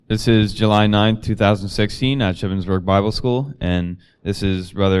This is July 9th, 2016 at Shippensburg Bible School, and this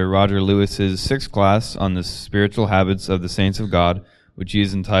is Brother Roger Lewis's 6th class on the spiritual habits of the saints of God, which he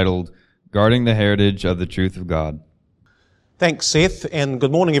is entitled, Guarding the Heritage of the Truth of God. Thanks, Seth, and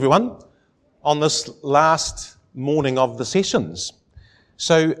good morning, everyone, on this last morning of the sessions.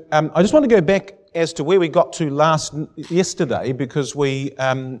 So I just want to go back as to where we got to yesterday, because we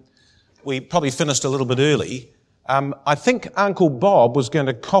probably finished a little bit early. I think Uncle Bob was going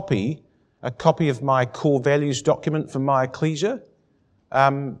to copy a copy of my core values document from my ecclesia.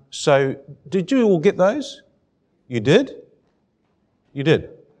 So did you all get those? You did? You did.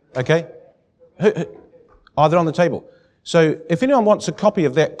 Okay. Oh, they're on the table. So if anyone wants a copy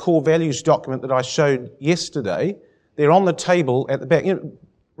of that core values document that I showed yesterday, they're on the table at the back.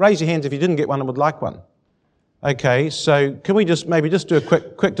 Raise your hands if you didn't get one and would like one. Okay, so can we maybe do a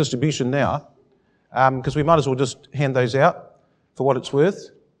quick distribution now? Because we might as well just hand those out for what it's worth.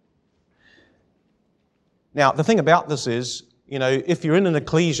 Now, the thing about this is, if you're in an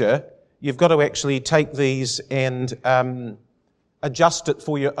ecclesia, you've got to actually take these and adjust it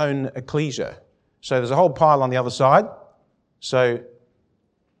for your own ecclesia. So there's a whole pile on the other side. So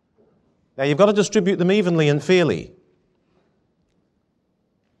now you've got to distribute them evenly and fairly.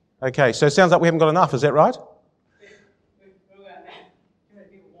 Okay, so it sounds like we haven't got enough, is that right?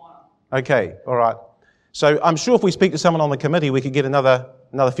 Okay, all right. So I'm sure if we speak to someone on the committee, we could get another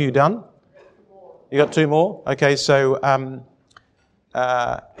few done. You got 2 more? Okay, so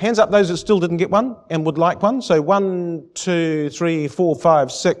hands up those that still didn't get one and would like one. So 1, 2, 3, 4,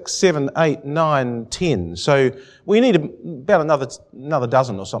 5, 6, 7, 8, 9, 10. So we need about another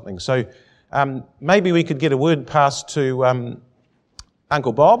dozen or something. So maybe we could get a word passed to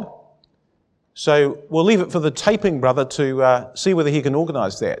Uncle Bob. So we'll leave it for the taping brother to see whether he can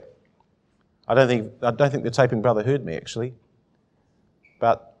organise that. I don't think the taping brother heard me, actually.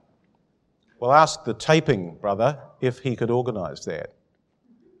 But we'll ask the taping brother if he could organise that.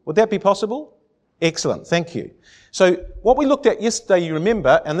 Would that be possible? Excellent, thank you. So what we looked at yesterday, you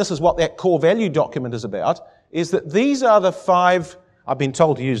remember, and this is what that core value document is about, is that these are the 5, I've been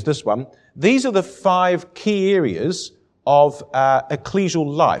told to use this one, these are the 5 key areas of ecclesial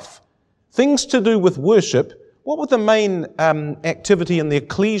life. Things to do with worship. What would the main activity in the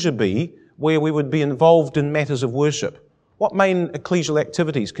ecclesia be where we would be involved in matters of worship? What main ecclesial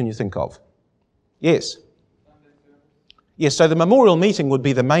activities can you think of? Yes? Yes, so the memorial meeting would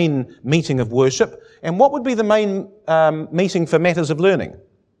be the main meeting of worship. And what would be the main meeting for matters of learning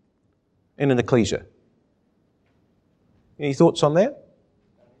in an ecclesia? Any thoughts on that?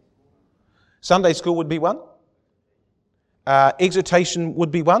 Sunday school would be one. Exhortation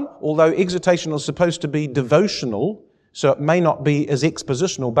would be one, although exhortation is supposed to be devotional, so it may not be as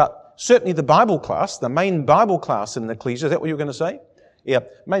expositional, but certainly the Bible class, the main Bible class in an ecclesia, is that what you were going to say? Yeah,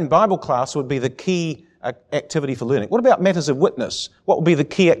 main Bible class would be the key activity for learning. What about matters of witness? What would be the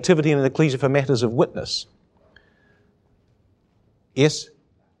key activity in an ecclesia for matters of witness? Yes?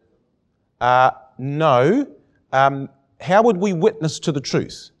 No. How would we witness to the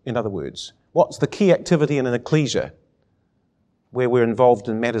truth, in other words? What's the key activity in an ecclesia where we're involved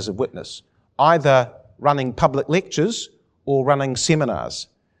in matters of witness? Either running public lectures or running seminars.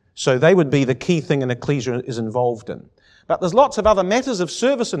 So they would be the key thing an ecclesia is involved in. But there's lots of other matters of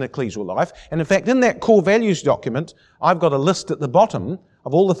service in ecclesial life, and in fact in that core values document I've got a list at the bottom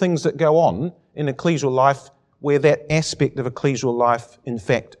of all the things that go on in ecclesial life where that aspect of ecclesial life in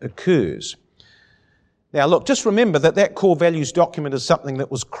fact occurs. Now look, just remember that core values document is something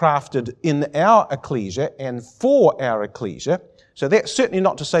that was crafted in our ecclesia and for our ecclesia. So that's certainly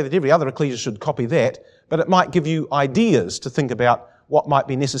not to say that every other ecclesia should copy that, but it might give you ideas to think about what might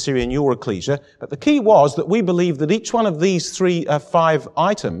be necessary in your ecclesia. But the key was that we believe that each one of these 5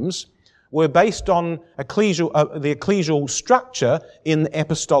 items were based on the ecclesial structure in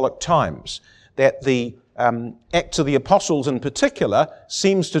apostolic times. That the Acts of the Apostles in particular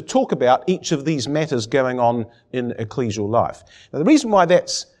seems to talk about each of these matters going on in ecclesial life. Now the reason why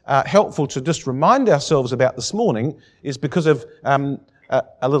that's helpful to just remind ourselves about this morning is because of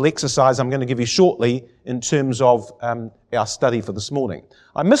a little exercise I'm going to give you shortly in terms of our study for this morning.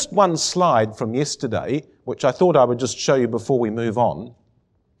 I missed one slide from yesterday, which I thought I would just show you before we move on.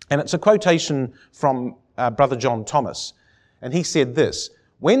 And it's a quotation from Brother John Thomas. And he said this: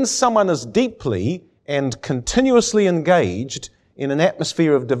 when someone is deeply and continuously engaged in an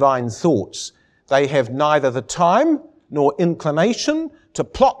atmosphere of divine thoughts, they have neither the time nor inclination to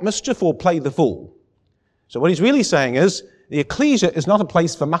plot mischief or play the fool. So what he's really saying is, the ecclesia is not a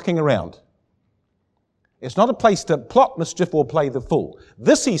place for mucking around. It's not a place to plot mischief or play the fool.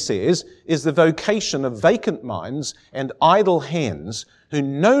 This, he says, is the vocation of vacant minds and idle hands who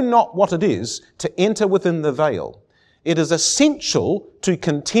know not what it is to enter within the veil. It is essential to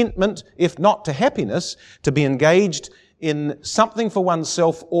contentment, if not to happiness, to be engaged in something for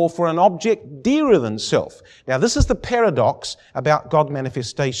oneself or for an object dearer than self. Now, this is the paradox about God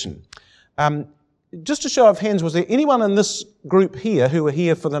manifestation. Just a show of hands, was there anyone in this group here who were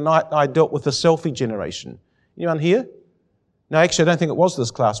here for the night I dealt with the selfie generation? Anyone here? No, actually, I don't think it was this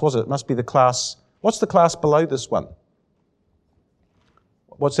class, was it? It must be the class. What's the class below this one?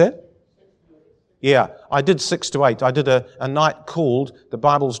 What's that? Yeah, I did 6 to 8. I did a night called The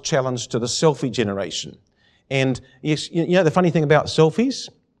Bible's Challenge to the Selfie Generation. And yes, you know the funny thing about selfies?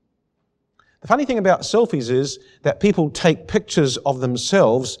 The funny thing about selfies is that people take pictures of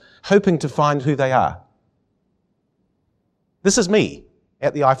themselves hoping to find who they are. This is me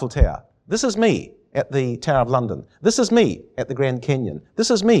at the Eiffel Tower. This is me at the Tower of London. This is me at the Grand Canyon. This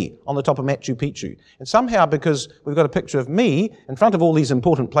is me on the top of Machu Picchu. And somehow, because we've got a picture of me in front of all these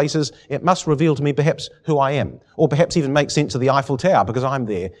important places, it must reveal to me perhaps who I am, or perhaps even make sense of the Eiffel Tower because I'm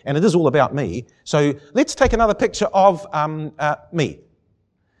there, and it is all about me. So let's take another picture of me.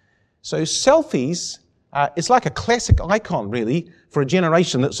 So selfies, it's like a classic icon, really, for a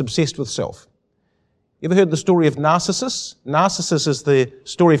generation that's obsessed with self. You ever heard the story of Narcissus? Narcissus is the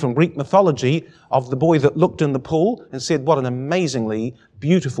story from Greek mythology of the boy that looked in the pool and said, what an amazingly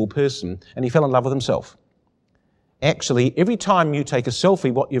beautiful person, and he fell in love with himself. Actually, every time you take a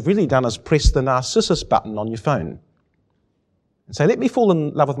selfie, what you've really done is press the Narcissus button on your phone and say, let me fall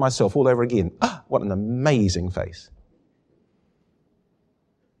in love with myself all over again. Ah, what an amazing face.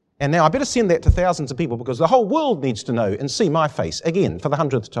 And now I better send that to thousands of people because the whole world needs to know and see my face again for the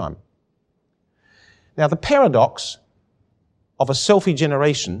 100th time. Now, the paradox of a selfie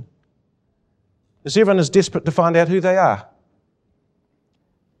generation is everyone is desperate to find out who they are.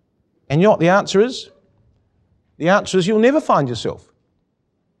 And you know what the answer is? The answer is you'll never find yourself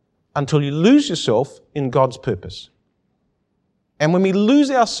until you lose yourself in God's purpose. And when we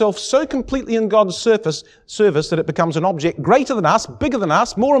lose ourselves so completely in God's service that it becomes an object greater than us, bigger than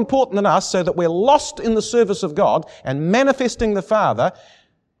us, more important than us, so that we're lost in the service of God and manifesting the Father,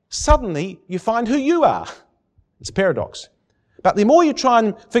 suddenly you find who you are. It's a paradox. But the more you try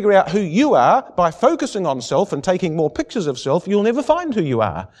and figure out who you are by focusing on self and taking more pictures of self, you'll never find who you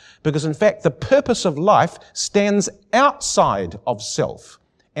are. Because in fact, the purpose of life stands outside of self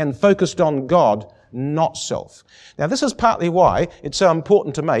and focused on God, not self. Now, this is partly why it's so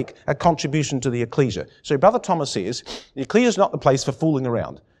important to make a contribution to the ecclesia. So Brother Thomas says, the ecclesia is not the place for fooling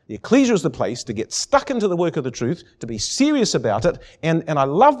around. The ecclesia is the place to get stuck into the work of the truth, to be serious about it. And I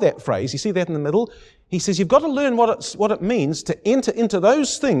love that phrase. You see that in the middle? He says you've got to learn what it means to enter into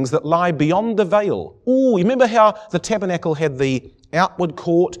those things that lie beyond the veil. Oh, you remember how the tabernacle had the outward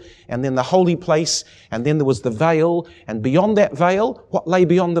court and then the holy place and then there was the veil, and beyond that veil, what lay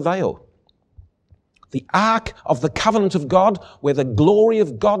beyond the veil? The ark of the covenant of God where the glory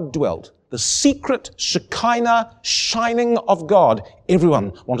of God dwelt. The secret Shekinah shining of God.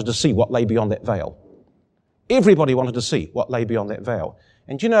 Everyone wanted to see what lay beyond that veil. Everybody wanted to see what lay beyond that veil.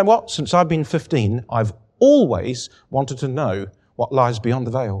 And you know what? Since I've been 15, I've always wanted to know what lies beyond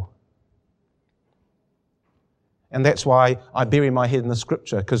the veil. And that's why I bury my head in the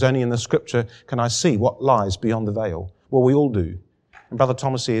Scripture, because only in the Scripture can I see what lies beyond the veil. Well, we all do. And Brother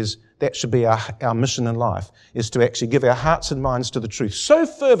Thomas says that should be our mission in life, is to actually give our hearts and minds to the truth so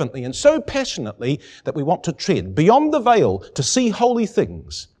fervently and so passionately that we want to tread beyond the veil to see holy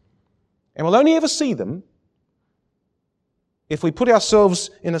things. And we'll only ever see them if we put ourselves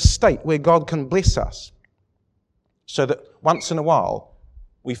in a state where God can bless us, so that once in a while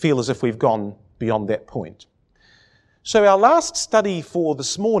we feel as if we've gone beyond that point. So our last study for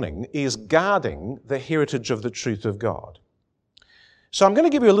this morning is guarding the heritage of the truth of God. So I'm going to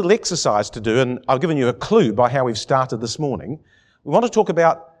give you a little exercise to do, and I've given you a clue by how we've started this morning. We want to talk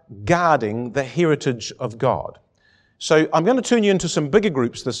about guarding the heritage of God. So I'm going to turn you into some bigger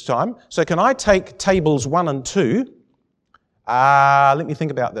groups this time. So can I take tables 1 and 2? Let me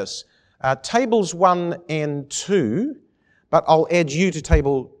think about this. Tables 1 and 2, but I'll add you to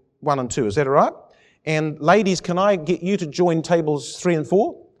table 1 and 2. Is that all right? And ladies, can I get you to join tables 3 and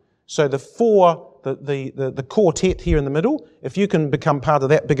 4? So the quartet here in the middle, if you can become part of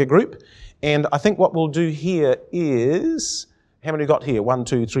that bigger group. And I think what we'll do here is, how many got here? 1,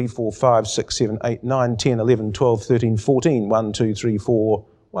 2, 3, 4, 5, 6, 7, 8, 9, 10, 11, 12, 13, 14. 1, 2, 3, 4,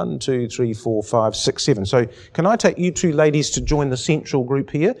 1, 2, 3, 4, 5, 6, 7. So can I take you 2 ladies to join the central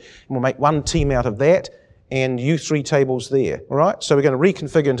group here? And we'll make one team out of that, and you 3 tables there. All right? So we're going to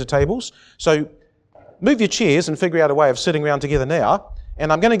reconfigure into tables. So move your chairs and figure out a way of sitting around together now,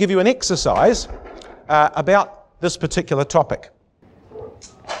 and I'm going to give you an exercise about this particular topic.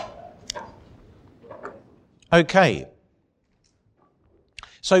 Okay.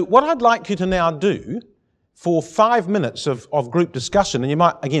 So what I'd like you to now do for 5 minutes of group discussion, and you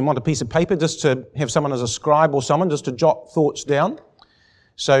might, again, want a piece of paper just to have someone as a scribe or someone just to jot thoughts down.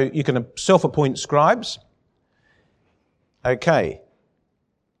 So you can self-appoint scribes. Okay.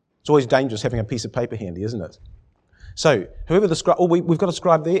 It's always dangerous having a piece of paper handy, isn't it? So, whoever the scribe... Oh, we've got a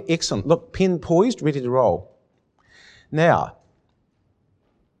scribe there. Excellent. Look, pen poised, ready to roll. Now,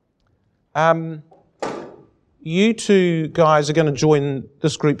 you two guys are going to join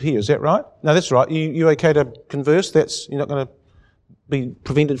this group here, is that right? No, that's right. You okay to converse? You're not going to be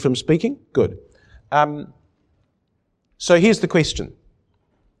prevented from speaking? Good. So here's the question.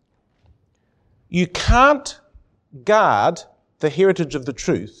 You can't guard the heritage of the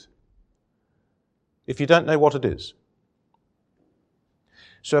truth if you don't know what it is.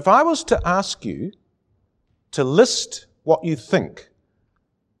 So if I was to ask you to list what you think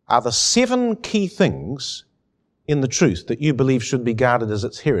are the 7 key things in the truth that you believe should be guarded as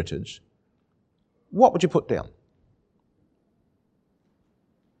its heritage, what would you put down?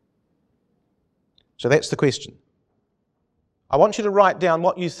 So that's the question. I want you to write down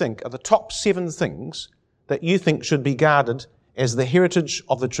what you think are the top 7 things that you think should be guarded as the heritage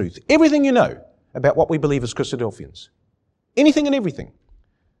of the truth. Everything you know about what we believe as Christadelphians. Anything and everything.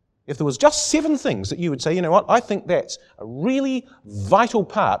 If there was just 7 things that you would say, you know what, I think that's a really vital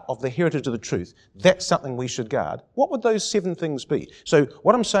part of the heritage of the truth, that's something we should guard, what would those 7 things be? So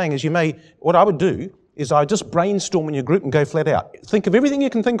what I'm saying is what I would do is I just brainstorm in your group and go flat out. Think of everything you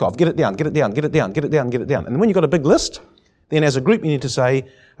can think of, get it down, get it down, get it down, get it down, get it down. And when you've got a big list, then as a group you need to say,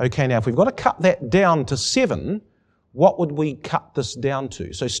 okay, now if we've got to cut that down to 7, what would we cut this down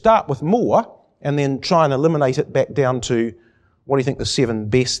to? So start with more and then try and eliminate it back down to what do you think the 7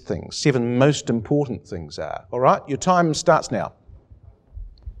 best things, 7 most important things are? All right, your time starts now.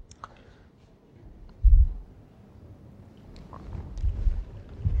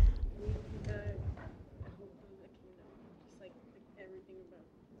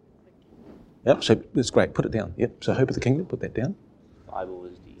 Yep, so that's great. Put it down. Yep, so Hope of the Kingdom, put that down. The Bible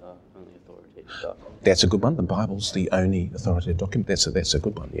is the only authoritative document. That's a good one. The Bible's the only authoritative document. That's a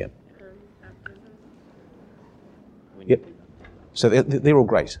good one, yeah. Yep. So they're all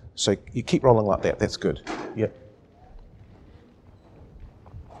great. So you keep rolling like that. That's good. Yep.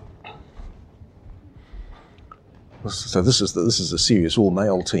 So this is a serious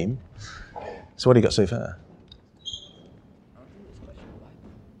all-male team. So what do you got so far?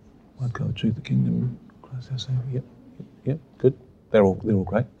 Word, God, truth, the kingdom, Christ our Savior. Yep, good. They're all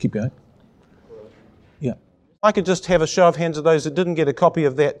great. Keep going. Yeah. I could just have a show of hands of those that didn't get a copy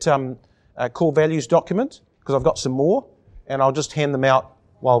of that core values document, because I've got some more, and I'll just hand them out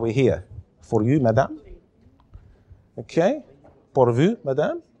while we're here. For you, madame. Okay. Pour vous,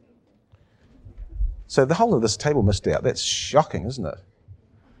 madame. So the whole of this table missed out. That's shocking, isn't it?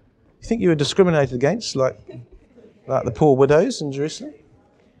 You think you were discriminated against, like the poor widows in Jerusalem?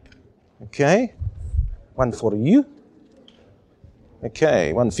 Okay. One for you.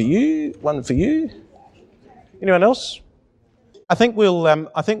 Okay. One for you. One for you. Anyone else? I think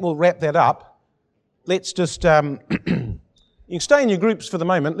we'll wrap that up. Let's just you can stay in your groups for the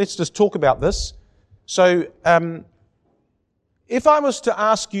moment. Let's just talk about this. So, if I was to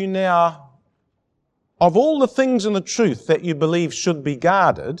ask you now, of all the things in the truth that you believe should be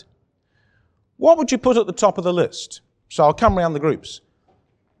guarded, what would you put at the top of the list? So I'll come around the groups.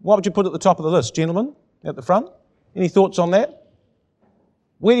 What would you put at the top of the list, gentlemen, at the front? Any thoughts on that?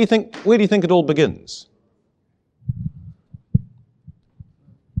 Where do you think it all begins?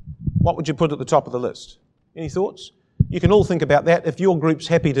 What would you put at the top of the list? Any thoughts? You can all think about that. If your group's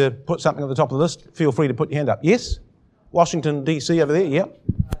happy to put something at the top of the list, feel free to put your hand up. Yes? Washington, D.C. over there, yep.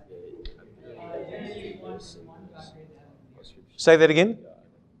 Say that again.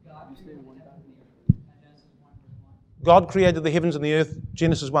 God created the heavens and the earth,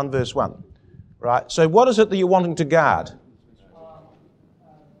 Genesis 1 verse 1. Right, so what is it that you're wanting to guard?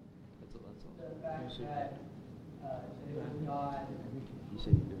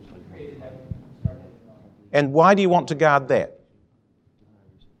 And why do you want to guard that?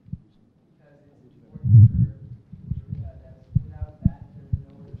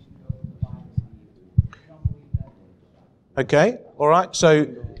 Okay, all right. So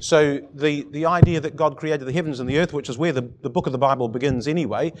the idea that God created the heavens and the earth, which is where the book of the Bible begins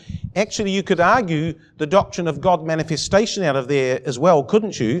anyway, actually you could argue the doctrine of God manifestation out of there as well,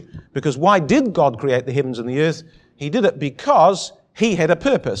 couldn't you? Because why did God create the heavens and the earth? He did it because He had a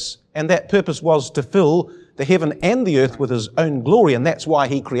purpose. and that purpose was to fill the heaven and the earth with his own glory, and that's why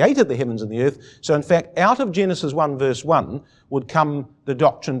he created the heavens and the earth. So in fact, out of Genesis 1 verse 1 would come the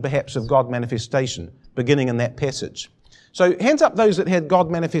doctrine perhaps of God manifestation, beginning in that passage. So hands up those that had God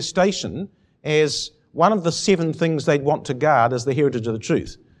manifestation as one of the 7 things they'd want to guard as the heritage of the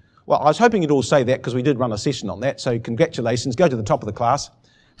truth. Well, I was hoping you'd all say that because we did run a session on that, so congratulations, go to the top of the class.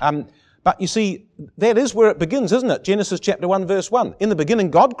 But you see, that is where it begins, isn't it? Genesis chapter 1 verse 1. In the beginning,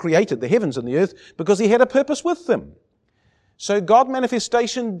 God created the heavens and the earth because he had a purpose with them. So God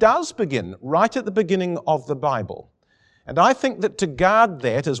manifestation does begin right at the beginning of the Bible. And I think that to guard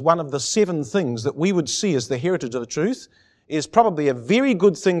that as one of the 7 things that we would see as the heritage of the truth is probably a very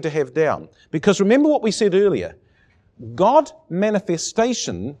good thing to have down. Because remember what we said earlier, God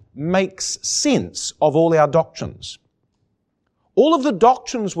manifestation makes sense of all our doctrines. All of the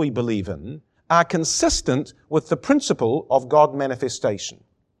doctrines we believe in are consistent with the principle of God manifestation.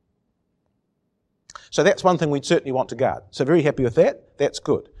 So that's one thing we'd certainly want to guard. So very happy with that. That's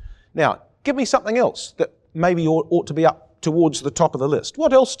good. Now, give me something else that maybe ought to be up towards the top of the list.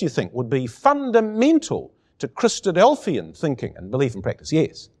 What else do you think would be fundamental to Christadelphian thinking and belief and practice?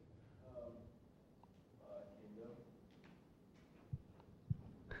 Yes?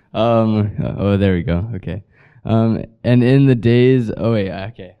 There we go. Okay. And in the days,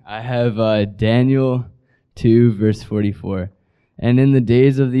 I have Daniel 2 verse 44. And in the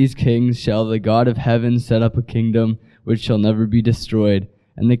days of these kings shall the God of heaven set up a kingdom which shall never be destroyed,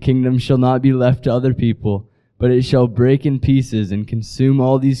 and the kingdom shall not be left to other people, but it shall break in pieces and consume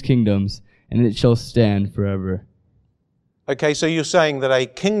all these kingdoms, and it shall stand forever. Okay, so you're saying that a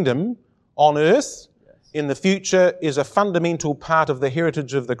kingdom on earth in the future is a fundamental part of the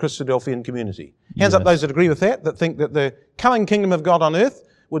heritage of the Christadelphian community. Hands up those that agree with that think that the coming kingdom of God on earth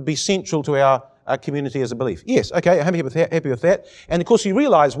would be central to our community as a belief. Yes, okay, I'm happy with that. And of course you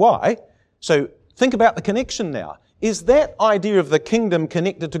realise why. So think about the connection now. Is that idea of the kingdom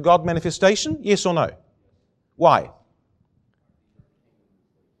connected to God manifestation? Yes or no? Why?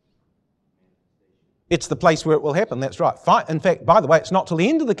 It's the place where it will happen, that's right. In fact, by the way, it's not till the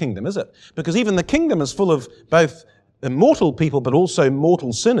end of the kingdom, is it? Because even the kingdom is full of both immortal people but also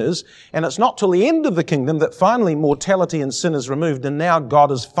mortal sinners, and it's not till the end of the kingdom that finally mortality and sin is removed, and now God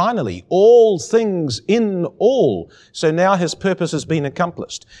is finally all things in all. So now his purpose has been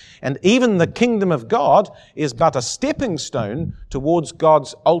accomplished. And even the kingdom of God is but a stepping stone towards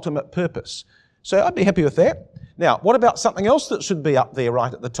God's ultimate purpose. So I'd be happy with that. Now, what about something else that should be up there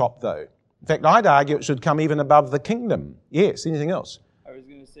right at the top, though? In fact, I'd argue it should come even above the kingdom. Yes, anything else? I was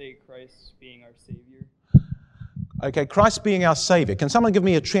going to say Christ being our Savior. Okay, Christ being our Savior. Can someone give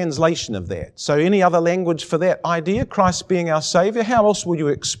me a translation of that? So any other language for that idea? Christ being our Savior? How else would you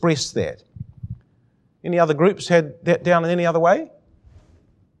express that? Any other groups had that down in any other way?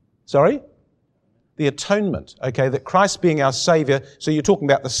 Sorry? The atonement. Okay, that Christ being our Savior. So you're talking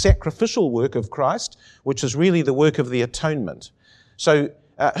about the sacrificial work of Christ, which is really the work of the atonement. So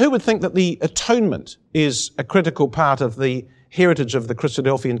who would think that the atonement is a critical part of the heritage of the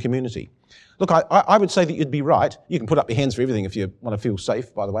Christadelphian community? Look, I would say that you'd be right. You can put up your hands for everything if you want to feel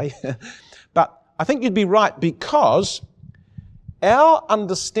safe, by the way. But I think you'd be right because our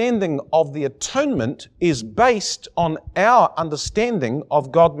understanding of the atonement is based on our understanding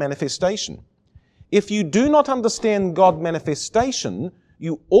of God manifestation. If you do not understand God manifestation,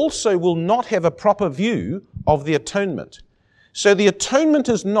 you also will not have a proper view of the atonement. So the atonement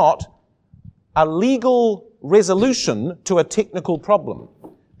is not a legal resolution to a technical problem.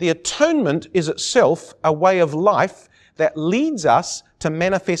 The atonement is itself a way of life that leads us to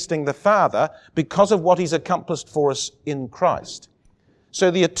manifesting the Father because of what he's accomplished for us in Christ.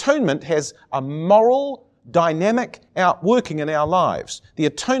 So the atonement has a moral, dynamic outworking in our lives. The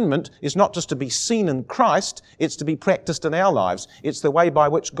atonement is not just to be seen in Christ, it's to be practiced in our lives. It's the way by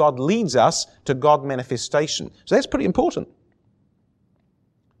which God leads us to God manifestation. So that's pretty important.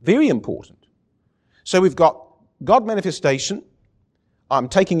 Very important. So we've got God manifestation. I'm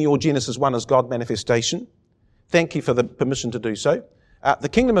taking your Genesis 1 as God manifestation. Thank you for the permission to do so. The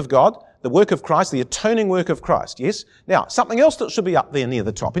kingdom of God, the work of Christ, the atoning work of Christ, yes? Now, something else that should be up there near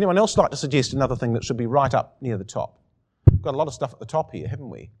the top. Anyone else like to suggest another thing that should be right up near the top? We've got a lot of stuff at the top here, haven't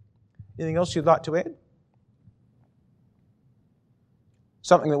we? Anything else you'd like to add?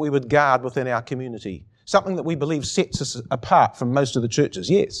 Something that we would guard within our community. Something that we believe sets us apart from most of the churches,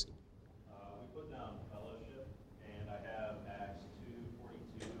 yes? We put down fellowship, and I have Acts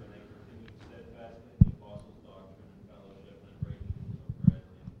 2:42, and they continued steadfastly in the apostles' doctrine and fellowship and breaking of bread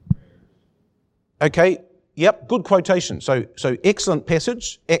and prayers. Okay, yep, good quotation. So excellent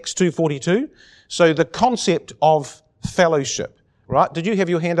passage, Acts 2:42. So the concept of fellowship, Right? Did you have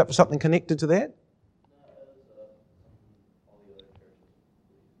your hand up for something connected to that?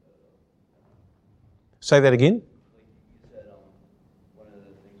 Say that again. You said one of the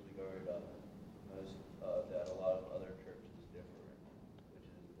things we worry about most that a lot of other churches differ in,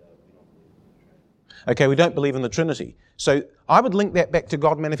 which is that we don't believe in the Trinity. Okay, we don't believe in the Trinity. So I would link that back to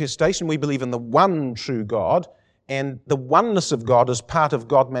God manifestation. We believe in the one true God, and the oneness of God is part of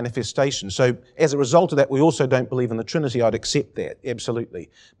God manifestation. So as a result of that, we also don't believe in the Trinity. I'd accept that, absolutely.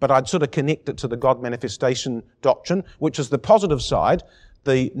 But I'd sort of connect it to the God manifestation doctrine, which is the positive side.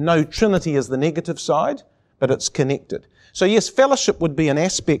 The no Trinity is the negative side, but it's connected. So yes, fellowship would be an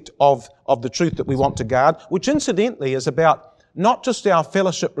aspect of the truth that we want to guard, which incidentally is about not just our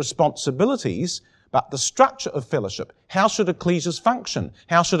fellowship responsibilities, but the structure of fellowship. How should ecclesias function?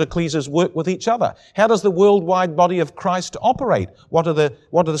 How should ecclesias work with each other? How does the worldwide body of Christ operate? What are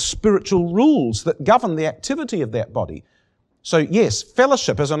the spiritual rules that govern the activity of that body? So yes,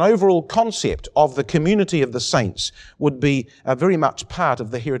 fellowship as an overall concept of the community of the saints would be very much part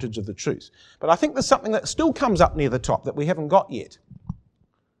of the heritage of the truth. But I think there's something that still comes up near the top that we haven't got yet.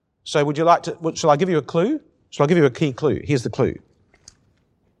 So would you like to, shall I give you a clue? Shall I give you a key clue? Here's the clue.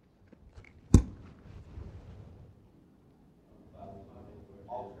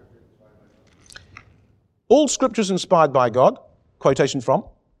 All Scripture is inspired by God. Quotation from?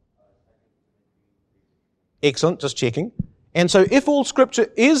 Excellent, just checking. And so if all Scripture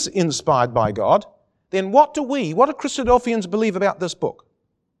is inspired by God, then what do Christadelphians believe about this book?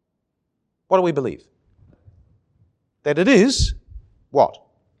 What do we believe? That it is what?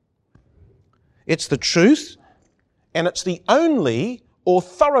 It's the truth, and it's the only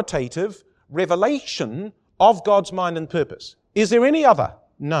authoritative revelation of God's mind and purpose. Is there any other?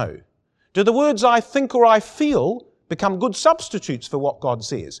 No. Do the words I think or I feel become good substitutes for what God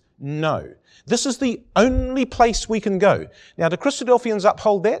says? No. This is the only place we can go. Now, do Christadelphians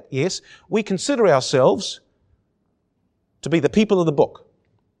uphold that? Yes. We consider ourselves to be the people of the book.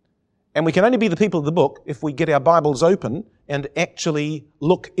 And we can only be the people of the book if we get our Bibles open and actually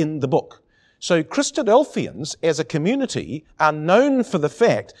look in the book. So Christadelphians as a community are known for the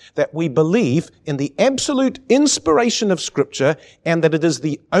fact that we believe in the absolute inspiration of Scripture and that it is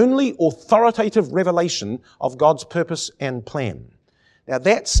the only authoritative revelation of God's purpose and plan. Now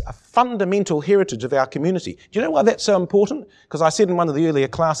that's a fundamental heritage of our community. Do you know why that's so important? Because I said in one of the earlier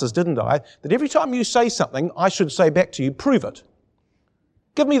classes, didn't I, that every time you say something, I should say back to you, prove it.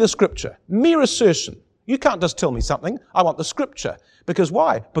 Give me the Scripture. Mere assertion. You can't just tell me something. I want the Scripture. Because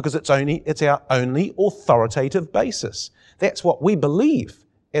why? Because it's our only authoritative basis. That's what we believe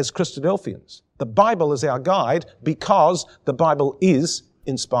as Christadelphians. The Bible is our guide because the Bible is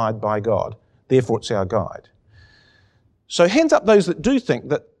inspired by God. Therefore, it's our guide. So hands up those that do think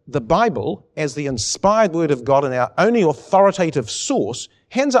that the Bible, as the inspired Word of God and our only authoritative source,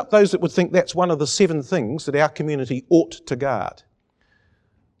 hands up those that would think that's one of the 7 things that our community ought to guard.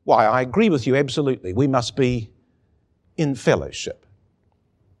 Why, I agree with you absolutely. We must be in fellowship.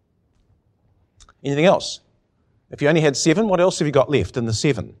 Anything else? If you only had 7, what else have you got left in the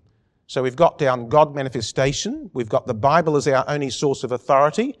 7? So we've got down God manifestation. We've got the Bible as our only source of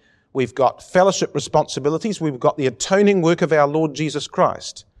authority. We've got fellowship responsibilities. We've got the atoning work of our Lord Jesus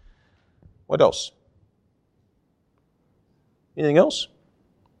Christ. What else? Anything else?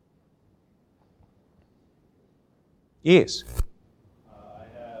 Yes. I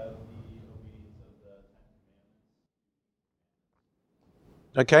have the obedience of the 10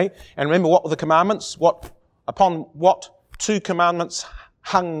 Commandments. Okay, and remember what were the commandments? Upon what 2 commandments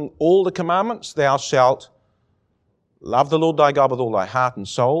hung all the commandments? Thou shalt love the Lord thy God with all thy heart and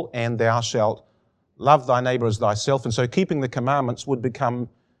soul, and thou shalt love thy neighbour as thyself. And so keeping the commandments would become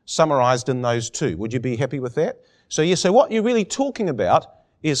summarized in those 2. Would you be happy with that? So what you're really talking about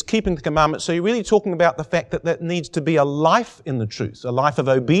is keeping the commandments. So you're really talking about the fact that that needs to be a life in the truth, a life of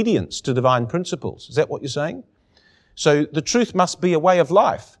obedience to divine principles. Is that what you're saying? So the truth must be a way of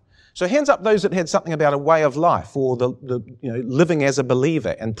life. So hands up those that had something about a way of life or the living as a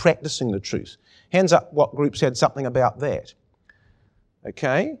believer and practicing the truth. Hands up what groups had something about that.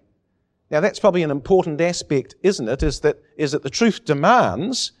 Okay? Now that's probably an important aspect, isn't it? Is that the truth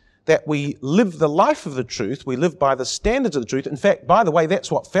demands that we live the life of the truth, we live by the standards of the truth. In fact, by the way, that's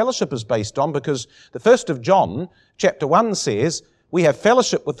what fellowship is based on, because the 1st of John, chapter 1 says, we have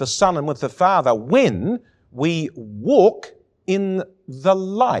fellowship with the Son and with the Father when we walk in the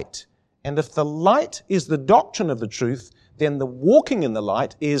light. And if the light is the doctrine of the truth, then the walking in the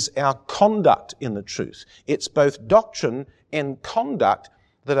light is our conduct in the truth. It's both doctrine and conduct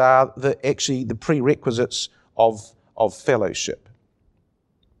that are actually the prerequisites of fellowship.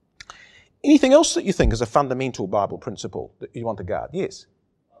 Anything else that you think is a fundamental Bible principle that you want to guard? Yes.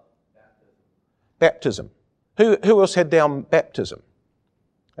 Baptism. Who else had down baptism?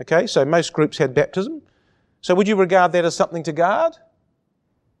 Okay, so most groups had baptism. So would you regard that as something to guard?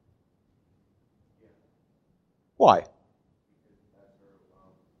 Why?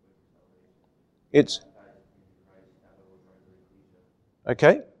 It's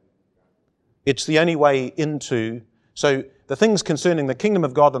okay. It's the only way into. So the things concerning the kingdom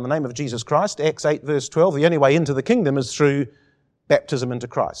of God in the name of Jesus Christ, Acts 8 verse 12, the only way into the kingdom is through baptism into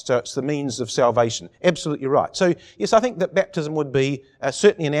Christ. So it's the means of salvation. Absolutely right. So yes, I think that baptism would be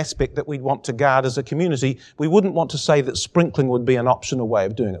certainly an aspect that we'd want to guard as a community. We wouldn't want to say that sprinkling would be an optional way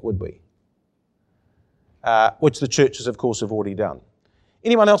of doing it, would we? Which the churches, of course, have already done.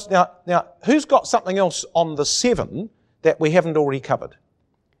 Anyone else? Now, who's got something else on the 7 that we haven't already covered?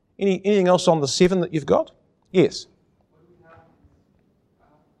 Anything else on the 7 that you've got? Yes.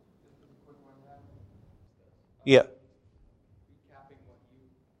 Yeah.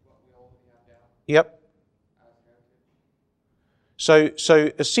 Yep. So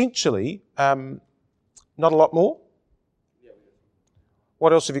essentially, not a lot more?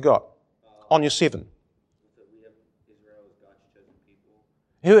 What else have you got on your 7?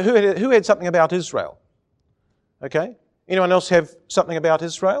 Who had something about Israel? Okay. Anyone else have something about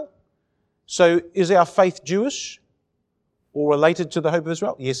Israel? So is our faith Jewish or related to the hope of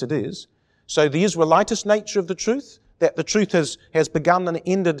Israel? Yes, it is. So the Israelitist nature of the truth, that the truth has begun and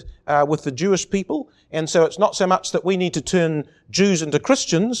ended with the Jewish people. And so it's not so much that we need to turn Jews into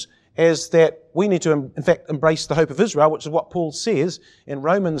Christians as that we need to, in fact, embrace the hope of Israel, which is what Paul says in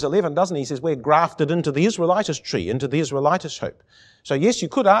Romans 11, doesn't he? He says we're grafted into the Israelitist tree, into the Israelitist hope. So yes, you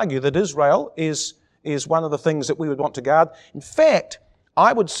could argue that Israel is one of the things that we would want to guard. In fact,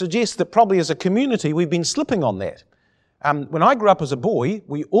 I would suggest that probably as a community we've been slipping on that. When I grew up as a boy,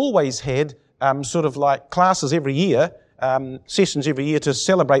 we always had sort of like classes every year, sessions every year to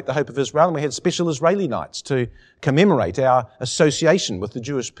celebrate the hope of Israel, and we had special Israeli nights to commemorate our association with the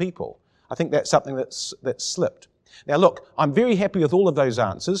Jewish people. I think that's something that's slipped. Now look, I'm very happy with all of those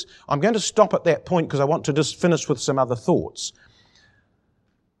answers. I'm going to stop at that point because I want to just finish with some other thoughts.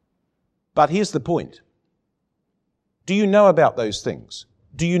 But here's the point. Do you know about those things?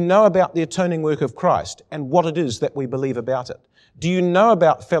 Do you know about the atoning work of Christ and what it is that we believe about it? Do you know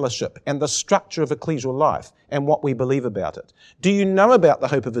about fellowship and the structure of ecclesial life and what we believe about it? Do you know about the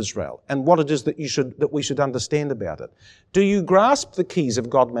hope of Israel and what it is that we should understand about it? Do you grasp the keys of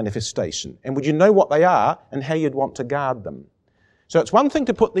God manifestation, and would you know what they are and how you'd want to guard them? So it's one thing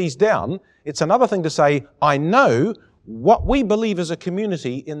to put these down. It's another thing to say, I know what we believe as a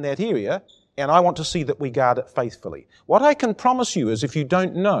community in that area, and I want to see that we guard it faithfully. What I can promise you is if you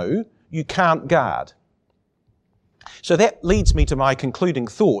don't know, you can't guard. So that leads me to my concluding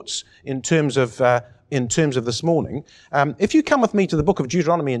thoughts in terms of this morning. If you come with me to the book of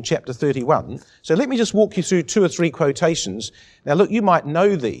Deuteronomy in chapter 31, so let me just walk you through 2 or 3 quotations. Now look, you might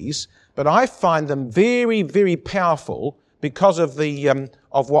know these, but I find them very, very powerful because of the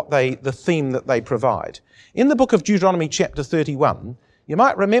theme that they provide. In the book of Deuteronomy chapter 31, you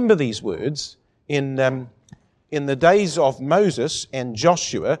might remember these words in the days of Moses and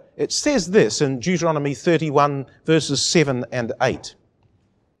Joshua. It says this in Deuteronomy 31 verses 7 and 8.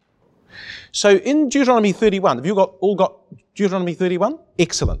 So in Deuteronomy 31, have you all got Deuteronomy 31?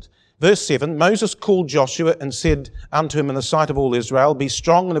 Excellent. Verse 7, Moses called Joshua and said unto him in the sight of all Israel, Be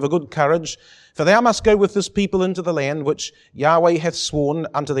strong and of a good courage, for thou must go with this people into the land which Yahweh hath sworn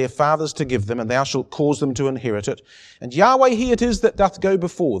unto their fathers to give them, and thou shalt cause them to inherit it. And Yahweh he it is that doth go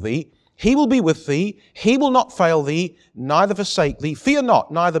before thee. He will be with thee. He will not fail thee, neither forsake thee. Fear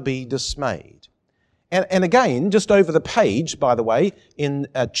not, neither be dismayed. And again, just over the page, by the way, in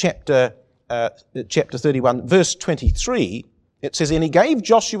chapter 31, verse 23, it says, And he gave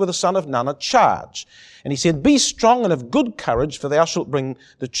Joshua the son of Nun a charge. And he said, Be strong and of good courage, for thou shalt bring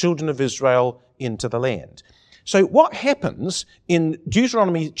the children of Israel into the land. So what happens in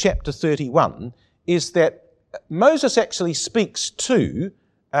Deuteronomy chapter 31 is that Moses actually speaks to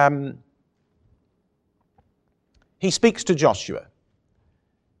Joshua.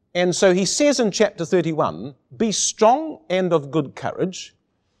 And so he says in chapter 31, Be strong and of good courage.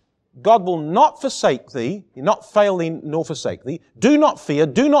 God will not forsake thee, not fail thee nor forsake thee. Do not fear,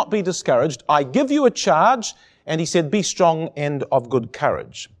 do not be discouraged. I give you a charge. And he said, Be strong and of good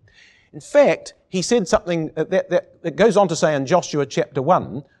courage. In fact, he said something that goes on to say in Joshua chapter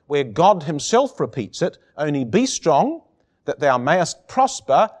 1, where God himself repeats it, Only be strong, that thou mayest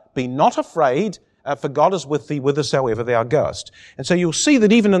prosper, be not afraid, for God is with thee whithersoever thou goest. And so you'll see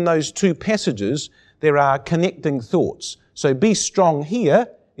that even in those 2 passages, there are connecting thoughts. So be strong here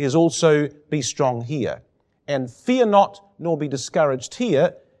is also be strong here. And fear not, nor be discouraged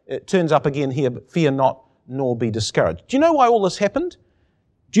here. It turns up again here, but fear not, nor be discouraged. Do you know why all this happened?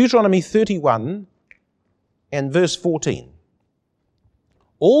 Deuteronomy 31 and verse 14.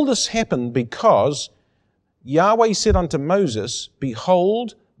 All this happened because Yahweh said unto Moses,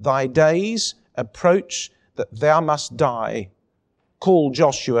 Behold, thy days approach that thou must die. Call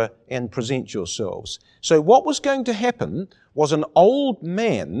Joshua and present yourselves. So what was going to happen was an old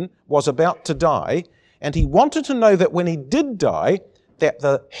man was about to die, and he wanted to know that when he did die, that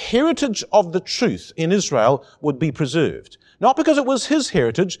the heritage of the truth in Israel would be preserved. Not because it was his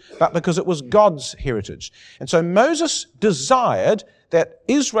heritage, but because it was God's heritage. And so Moses desired that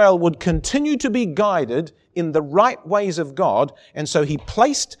Israel would continue to be guided in the right ways of God, and so he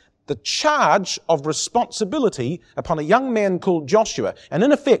placed the charge of responsibility upon a young man called Joshua. And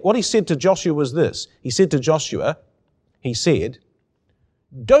in effect, what he said to Joshua was this. He said to Joshua,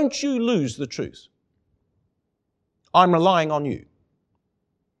 don't you lose the truth. I'm relying on you.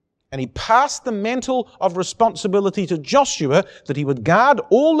 And he passed the mantle of responsibility to Joshua that he would guard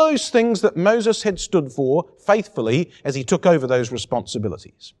all those things that Moses had stood for faithfully as he took over those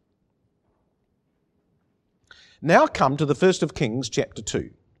responsibilities. Now come to the 1st of Kings chapter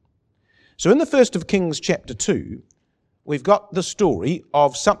 2. So in the 1st of Kings chapter 2, we've got the story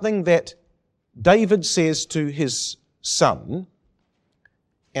of something that David says to his son,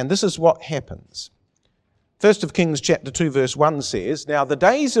 and this is what happens. 1st of Kings chapter 2 verse 1 says, Now the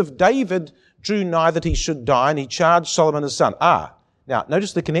days of David drew nigh that he should die, and he charged Solomon his son. Now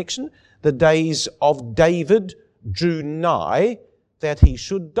notice the connection. The days of David drew nigh that he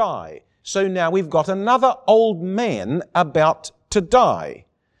should die. So now we've got another old man about to die.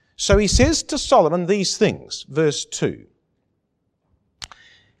 So he says to Solomon these things, verse 2.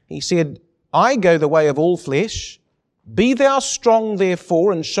 He said, I go the way of all flesh. Be thou strong,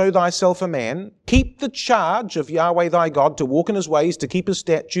 therefore, and show thyself a man. Keep the charge of Yahweh thy God, to walk in his ways, to keep his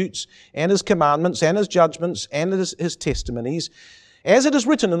statutes, and his commandments, and his judgments, and his testimonies, as it is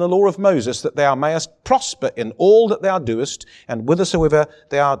written in the law of Moses, that thou mayest prosper in all that thou doest, and whithersoever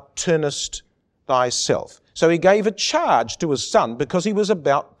thou turnest thyself. So he gave a charge to his son because he was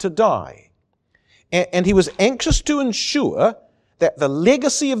about to die. And he was anxious to ensure that the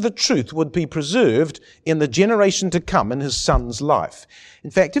legacy of the truth would be preserved in the generation to come in his son's life. In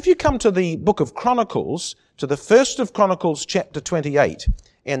fact, if you come to the book of Chronicles, to the 1st of Chronicles chapter 28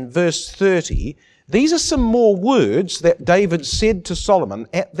 and verse 30, these are some more words that David said to Solomon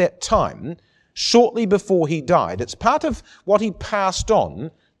at that time, shortly before he died. It's part of what he passed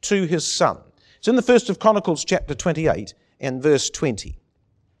on to his son. It's in the 1st of Chronicles chapter 28 and verse 20.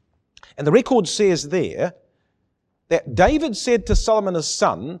 And the record says there that David said to Solomon his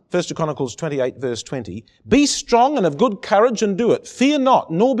son, 1st of Chronicles 28 verse 20, Be strong and of good courage and do it. Fear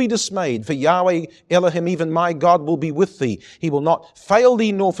not, nor be dismayed, for Yahweh Elohim, even my God, will be with thee. He will not fail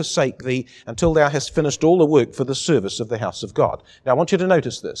thee nor forsake thee until thou hast finished all the work for the service of the house of God. Now I want you to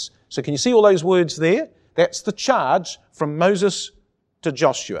notice this. So can you see all those words there? That's the charge from Moses to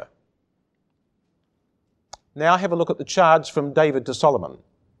Joshua. Now have a look at the charge from David to Solomon.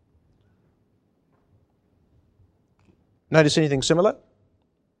 Notice anything similar?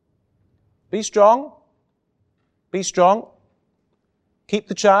 Be strong. Be strong. Keep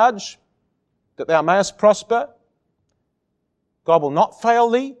the charge that thou mayest prosper. God will not fail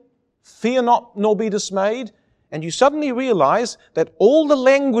thee. Fear not, nor be dismayed. And you suddenly realize that all the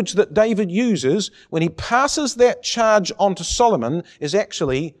language that David uses when he passes that charge on to Solomon is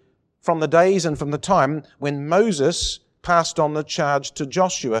actually from the days and from the time when Moses passed on the charge to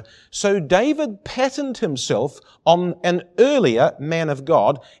Joshua. So David patterned himself on an earlier man of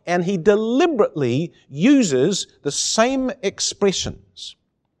God, and he deliberately uses the same expressions.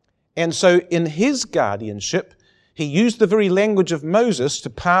 And so in his guardianship, he used the very language of Moses to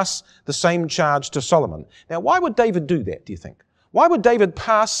pass the same charge to Solomon. Now, why would David do that, do you think? Why would David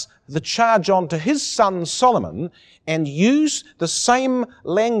pass the charge on to his son Solomon and use the same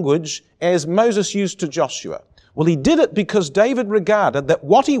language as Moses used to Joshua? Well, he did it because David regarded that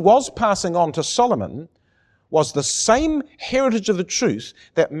what he was passing on to Solomon was the same heritage of the truth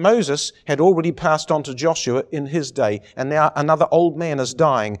that Moses had already passed on to Joshua in his day. And now another old man is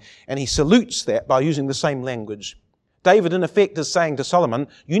dying, and he salutes that by using the same language. David, in effect, is saying to Solomon,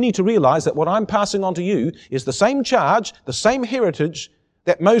 you need to realize that what I'm passing on to you is the same charge, the same heritage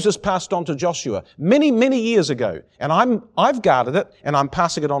that Moses passed on to Joshua many, many years ago. And I've guarded it, and I'm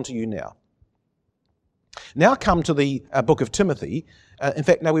passing it on to you now. Now come to the book of Timothy. In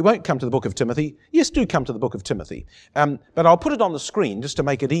fact, no, we won't come to the book of Timothy. Yes, do come to the book of Timothy. But I'll put it on the screen just to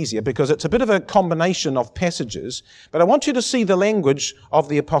make it easier because it's a bit of a combination of passages. But I want you to see the language of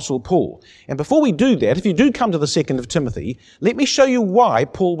the Apostle Paul. And before we do that, if you do come to the 2nd of Timothy, let me show you why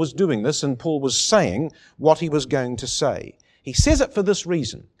Paul was doing this and Paul was saying what he was going to say. He says it for this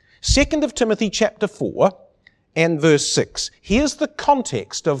reason. 2nd of Timothy chapter 4 and verse 6. Here's the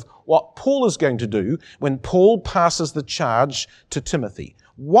context of what Paul is going to do when Paul passes the charge to Timothy.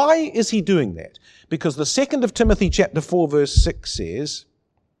 Why is he doing that? Because the 2nd of Timothy chapter 4 verse 6 says,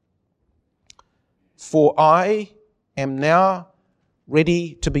 "For I am now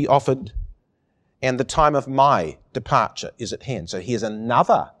ready to be offered, and the time of my departure is at hand." So here's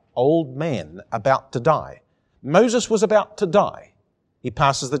another old man about to die. Moses was about to die. He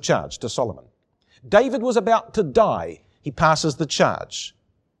passes the charge to Solomon. David was about to die. He passes the charge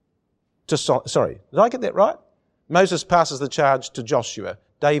to sorry, did I get that right? Moses passes the charge to Joshua.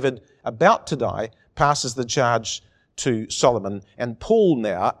 David, about to die, passes the charge to Solomon. And Paul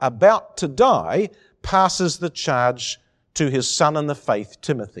now, about to die, passes the charge to his son in the faith,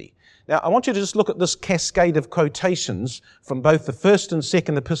 Timothy. Now, I want you to just look at this cascade of quotations from both the 1st and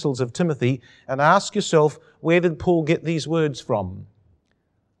 2nd epistles of Timothy and ask yourself, where did Paul get these words from?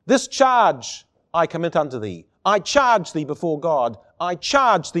 "This charge I commit unto thee. I charge thee before God. I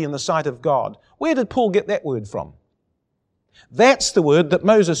charge thee in the sight of God." Where did Paul get that word from? That's the word that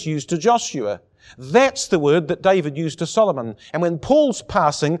Moses used to Joshua. That's the word that David used to Solomon. And when Paul's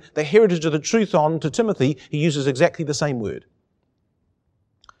passing the heritage of the truth on to Timothy, he uses exactly the same word.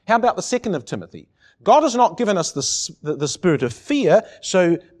 How about the 2nd of Timothy? God has not given us the spirit of fear,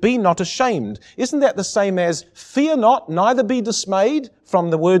 so be not ashamed. Isn't that the same as fear not, neither be dismayed, from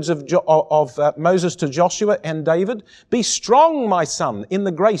the words of Moses to Joshua and David? "Be strong, my son, in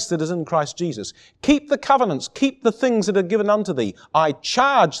the grace that is in Christ Jesus. Keep the covenants, keep the things that are given unto thee. I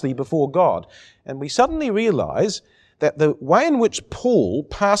charge thee before God." And we suddenly realize that the way in which Paul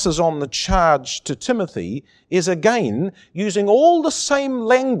passes on the charge to Timothy is again using all the same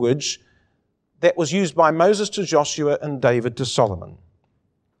language that was used by Moses to Joshua and David to Solomon.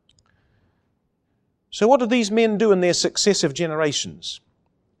 So what did these men do in their successive generations?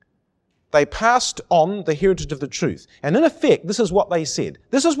 They passed on the heritage of the truth. And in effect, this is what they said.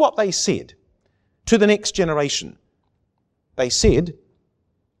 This is what they said to the next generation. They said,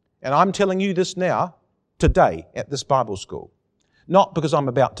 and I'm telling you this now, today, at this Bible school. Not because I'm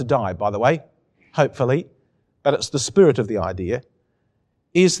about to die, by the way, hopefully, but it's the spirit of the idea,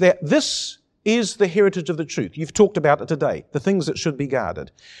 is that this is the heritage of the truth. You've talked about it today, the things that should be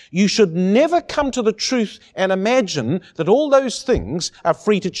guarded. You should never come to the truth and imagine that all those things are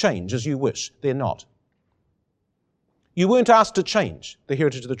free to change as you wish. They're not. You weren't asked to change the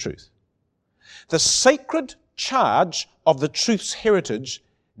heritage of the truth. The sacred charge of the truth's heritage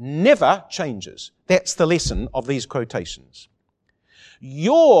never changes. That's the lesson of these quotations.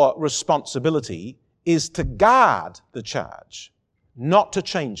 Your responsibility is to guard the charge, not to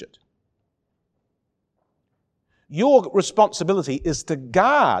change it. Your responsibility is to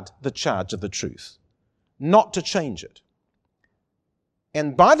guard the charge of the truth, not to change it.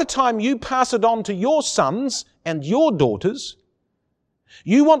 And by the time you pass it on to your sons and your daughters,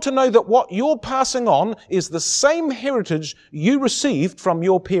 you want to know that what you're passing on is the same heritage you received from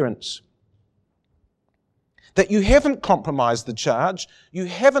your parents. That you haven't compromised the charge, you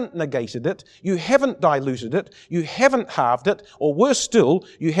haven't negated it, you haven't diluted it, you haven't halved it, or worse still,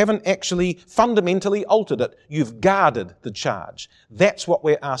 you haven't actually fundamentally altered it. You've guarded the charge. That's what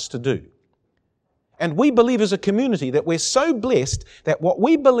we're asked to do. And we believe as a community that we're so blessed that what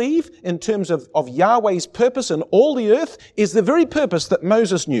we believe in terms of Yahweh's purpose in all the earth is the very purpose that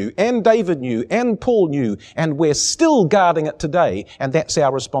Moses knew, and David knew, and Paul knew, and we're still guarding it today, and that's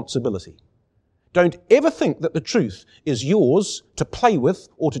our responsibility. Don't ever think that the truth is yours to play with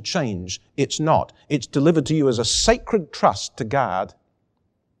or to change. It's not. It's delivered to you as a sacred trust to guard.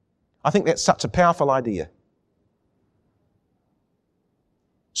 I think that's such a powerful idea.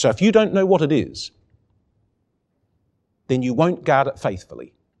 So if you don't know what it is, then you won't guard it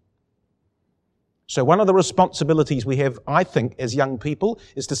faithfully. So one of the responsibilities we have, I think, as young people,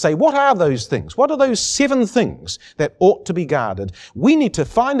 is to say, what are those things? What are those 7 things that ought to be guarded? We need to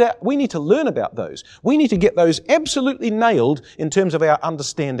find out, we need to learn about those. We need to get those absolutely nailed in terms of our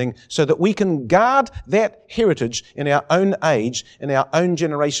understanding so that we can guard that heritage in our own age, in our own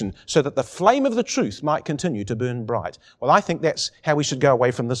generation, so that the flame of the truth might continue to burn bright. Well, I think that's how we should go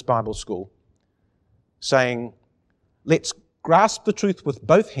away from this Bible school, saying, let's grasp the truth with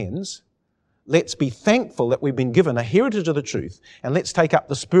both hands. let's be thankful that we've been given a heritage of the truth, and let's take up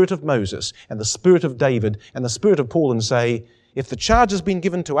the spirit of Moses and the spirit of David and the spirit of Paul and say, if the charge has been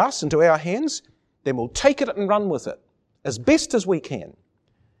given to us into our hands, then we'll take it and run with it as best as we can.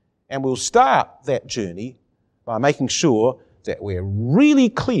 And we'll start that journey by making sure that we're really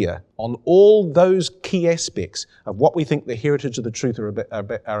clear on all those key aspects of what we think the heritage of the truth are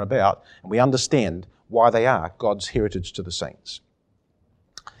about, and we understand why they are God's heritage to the saints.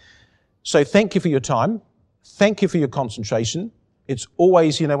 So thank you for your time. Thank you for your concentration. It's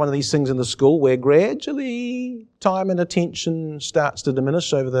always, one of these things in the school where gradually time and attention starts to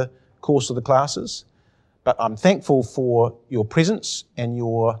diminish over the course of the classes. But I'm thankful for your presence and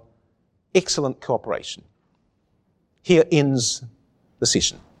your excellent cooperation. Here ends the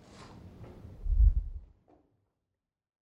session.